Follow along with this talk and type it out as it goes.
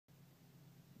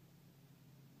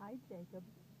Hi, Jacob.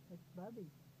 It's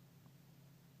Bubby.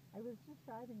 I was just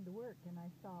driving to work and I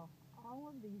saw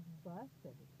all of these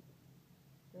buses.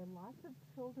 There are lots of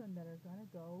children that are going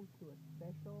to go to a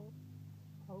special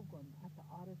program at the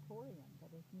auditorium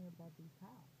that is near Bubby's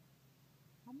house.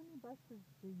 How many buses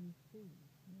do you see?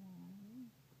 One,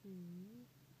 two,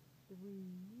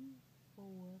 three,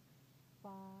 four,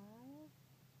 five,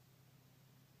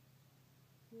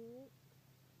 six.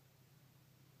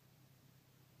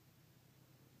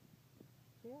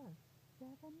 There are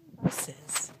 7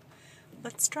 buses.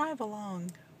 Let's drive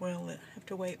along. We'll have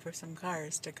to wait for some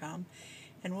cars to come,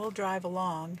 and we'll drive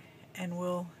along and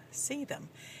we'll see them,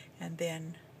 and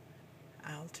then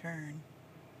I'll turn.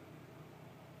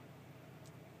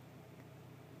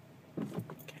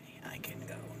 Okay, I can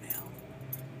go now.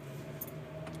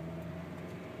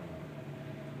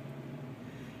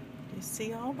 Do you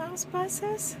see all those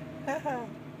buses?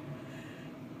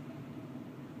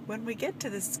 When we get to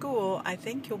the school, I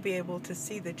think you'll be able to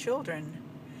see the children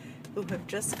who have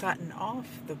just gotten off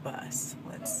the bus.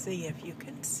 Let's see if you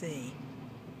can see.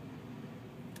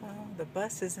 Oh, the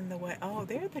bus is in the way. Oh,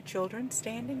 there are the children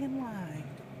standing in line.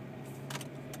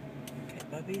 Okay,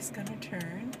 Bubby's gonna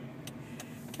turn.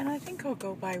 And I think I'll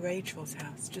go by Rachel's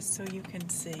house just so you can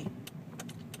see.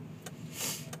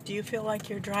 Do you feel like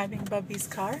you're driving Bubby's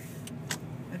car?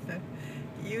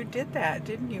 You did that,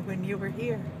 didn't you, when you were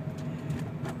here?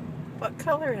 What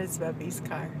color is Bubby's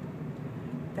car?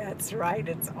 That's right,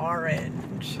 it's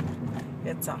orange.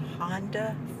 It's a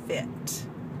Honda Fit.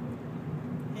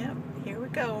 Yep, here we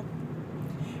go.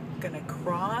 Gonna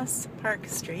cross Park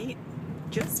Street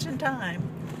just in time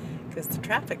because the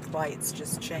traffic lights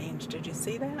just changed. Did you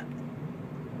see that?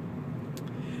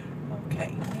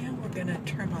 Okay, now we're gonna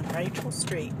turn on Rachel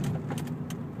Street.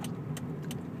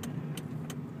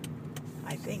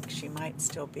 I think she might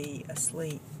still be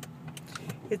asleep.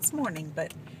 It's morning,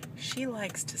 but she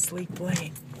likes to sleep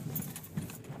late.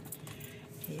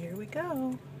 Here we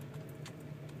go.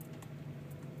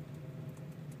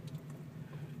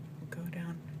 We'll go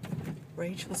down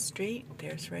Rachel Street.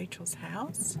 There's Rachel's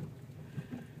house.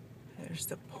 There's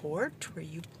the porch where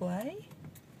you play.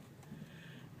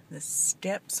 The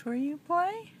steps where you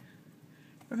play.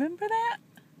 Remember that?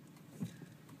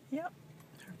 Yep.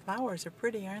 Her flowers are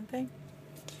pretty, aren't they?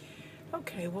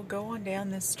 Okay, we'll go on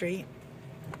down this street.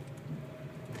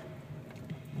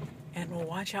 And we'll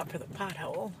watch out for the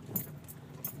pothole.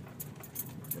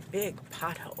 The big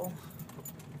pothole.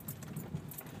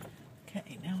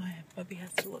 Okay, now Bubby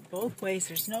has to look both ways.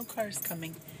 There's no cars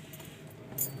coming.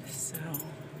 So,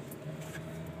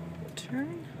 we'll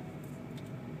turn.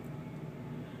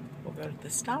 We'll go to the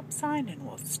stop sign and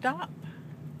we'll stop.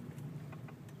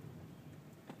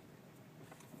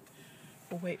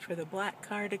 We'll wait for the black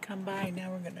car to come by.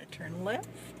 Now we're going to turn left.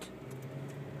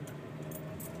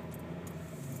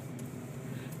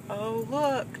 Oh,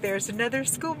 look, there's another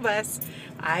school bus.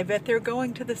 I bet they're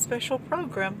going to the special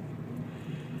program.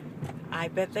 I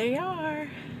bet they are.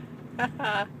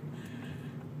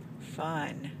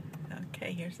 Fun.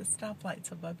 Okay, here's the stoplight,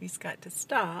 so Bubby's got to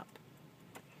stop.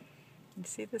 You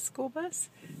see the school bus?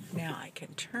 Now I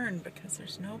can turn because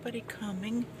there's nobody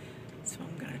coming. So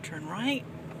I'm going to turn right.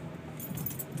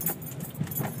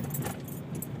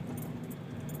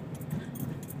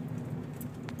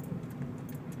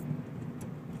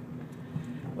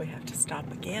 We have to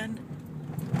stop again.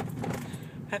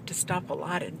 Have to stop a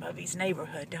lot in Bubby's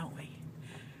neighborhood, don't we?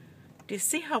 Do you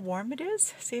see how warm it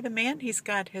is? See the man? He's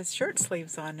got his shirt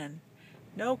sleeves on and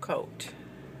no coat.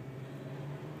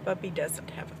 Bubby doesn't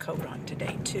have a coat on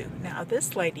today, too. Now,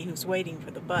 this lady who's waiting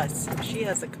for the bus, she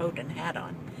has a coat and hat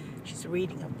on. She's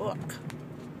reading a book.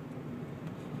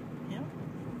 Yep.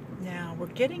 Now, we're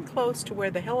getting close to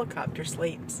where the helicopter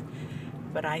sleeps,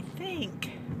 but I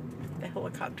think the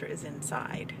helicopter is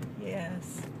inside.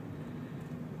 Yes.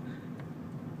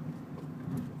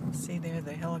 See there,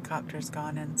 the helicopter's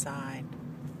gone inside.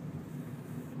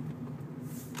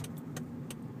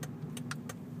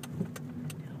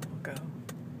 Now we'll go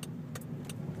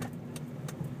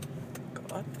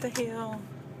up the hill.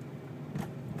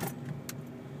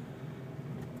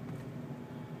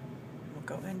 We'll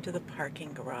go into the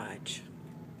parking garage.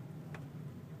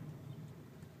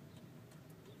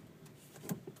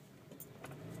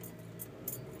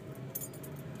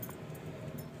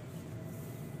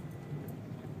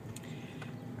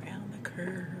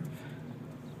 Curve.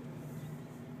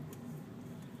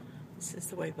 This is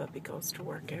the way Bubby goes to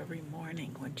work every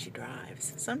morning when she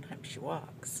drives. Sometimes she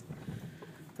walks,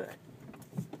 but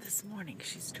this morning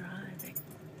she's driving.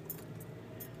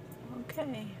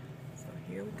 Okay, so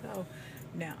here we go.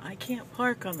 Now, I can't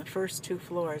park on the first 2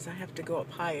 floors. I have to go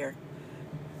up higher.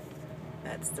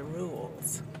 That's the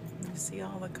rules. You see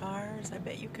all the cars? I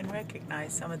bet you can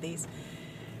recognize some of these.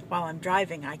 While I'm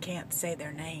driving, I can't say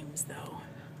their names though.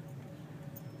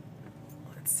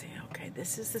 Let's see. Okay,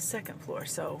 this is the second floor.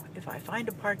 So if I find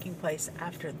a parking place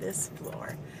after this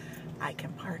floor, I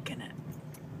can park in it.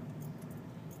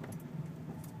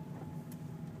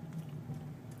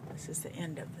 This is the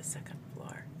end of the second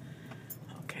floor.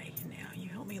 Okay, now you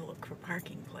help me look for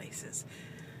parking places.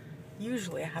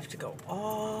 Usually I have to go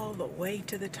all the way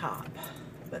to the top,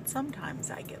 but sometimes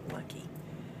I get lucky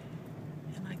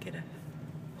and I get a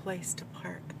place to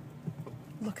park.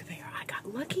 Look there, I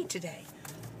got lucky today.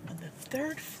 On the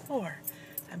third floor,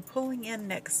 I'm pulling in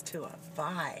next to a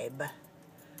Vibe.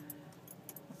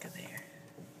 Look at there.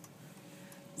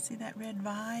 See that red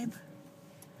Vibe?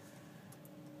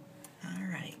 All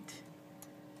right.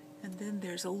 And then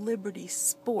there's a Liberty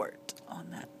Sport on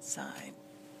that side.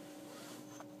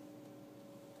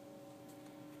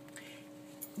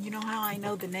 You know how I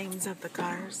know the names of the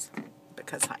cars?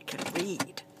 Because I can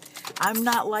read. I'm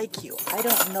not like you. I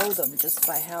don't know them just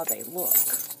by how they look.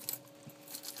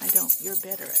 I don't. You're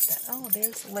better at that. Oh,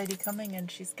 there's a lady coming and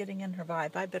she's getting in her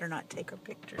Vibe. I better not take her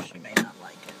picture. She may not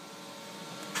like it.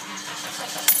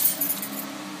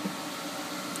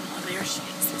 Oh, there she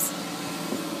is.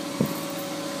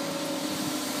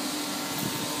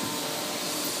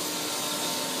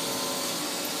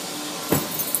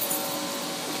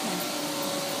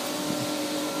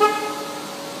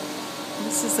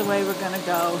 This is the way we're going to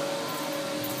go.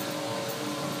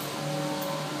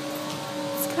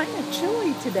 It's kind of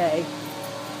chilly today.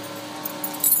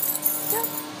 Yeah.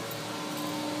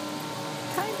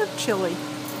 Kind of chilly.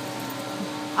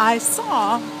 I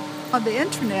saw on the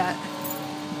internet,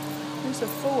 there's a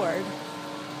Ford.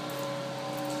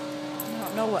 I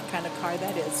don't know what kind of car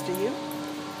that is, do you?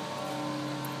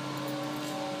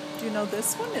 Do you know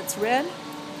this one? It's red.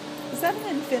 Is that an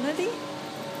Infinity?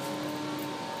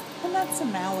 And that's a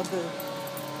Malibu.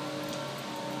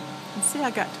 And see,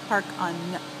 I got to park on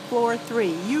floor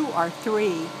 3. You are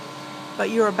 3,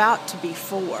 but you're about to be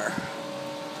 4.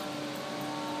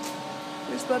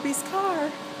 There's Bubby's car.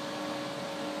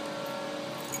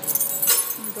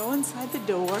 You go inside the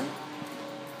door.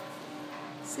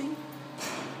 See?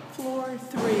 Floor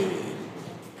 3.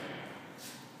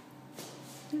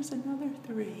 There's another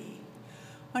 3.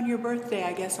 On your birthday,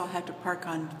 I guess I'll have to park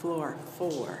on floor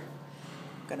 4.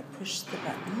 I'm going to push the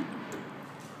button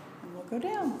and we'll go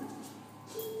down.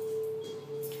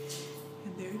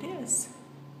 And there it is.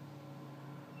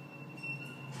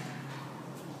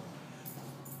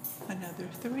 Another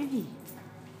 3.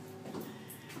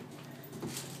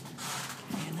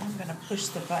 Okay, and I'm going to push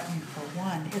the button for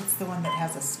 1. It's the one that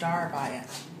has a star by it.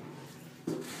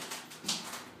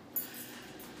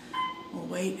 We'll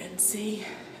wait and see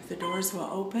if the doors will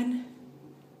open.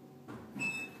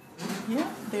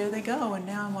 Yeah, there they go, and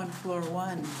now I'm on floor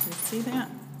 1. You see that?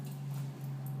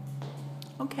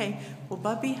 Okay, well,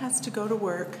 Bubby has to go to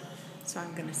work, so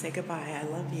I'm going to say goodbye. I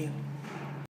love you.